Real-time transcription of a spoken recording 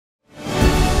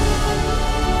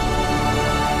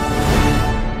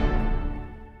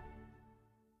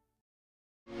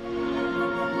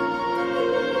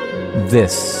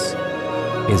This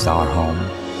is our home.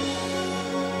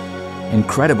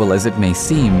 Incredible as it may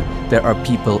seem, there are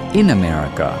people in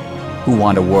America who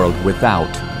want a world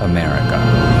without America.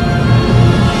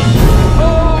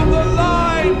 Hold the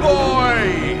line,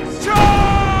 boys!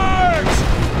 Charge!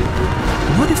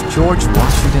 What if George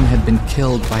Washington had been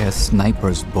killed by a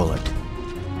sniper's bullet?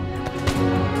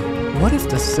 What if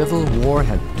the Civil War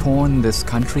had torn this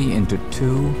country into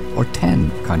 2 or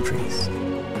 10 countries?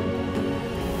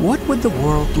 What would the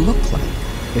world look like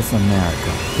if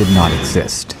America did not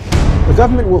exist? The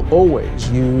government will always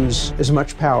use as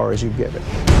much power as you give it.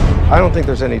 I don't think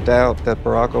there's any doubt that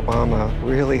Barack Obama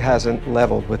really hasn't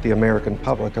leveled with the American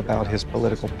public about his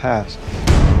political past.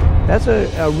 That's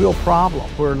a real problem.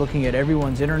 We're looking at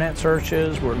everyone's internet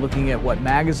searches, we're looking at what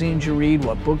magazines you read,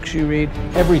 what books you read.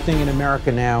 Everything in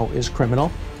America now is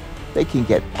criminal. They can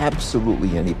get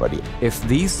absolutely anybody. If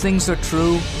these things are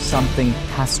true, something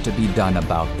has to be done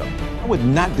about them. I would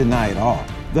not deny at all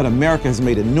that America has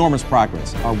made enormous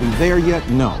progress. Are we there yet?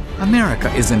 No. America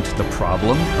isn't the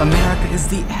problem. America is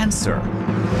the answer.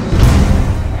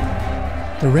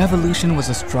 The Revolution was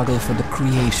a struggle for the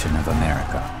creation of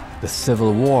America. The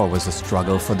Civil War was a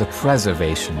struggle for the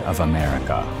preservation of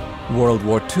America. World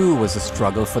War II was a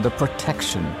struggle for the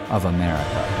protection of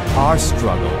America. Our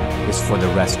struggle is for the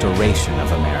restoration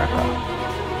of America.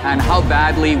 And how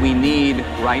badly we need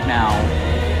right now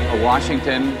a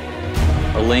Washington,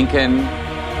 a Lincoln,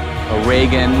 a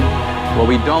Reagan. Well,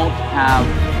 we don't have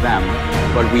them,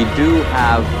 but we do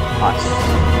have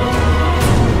us.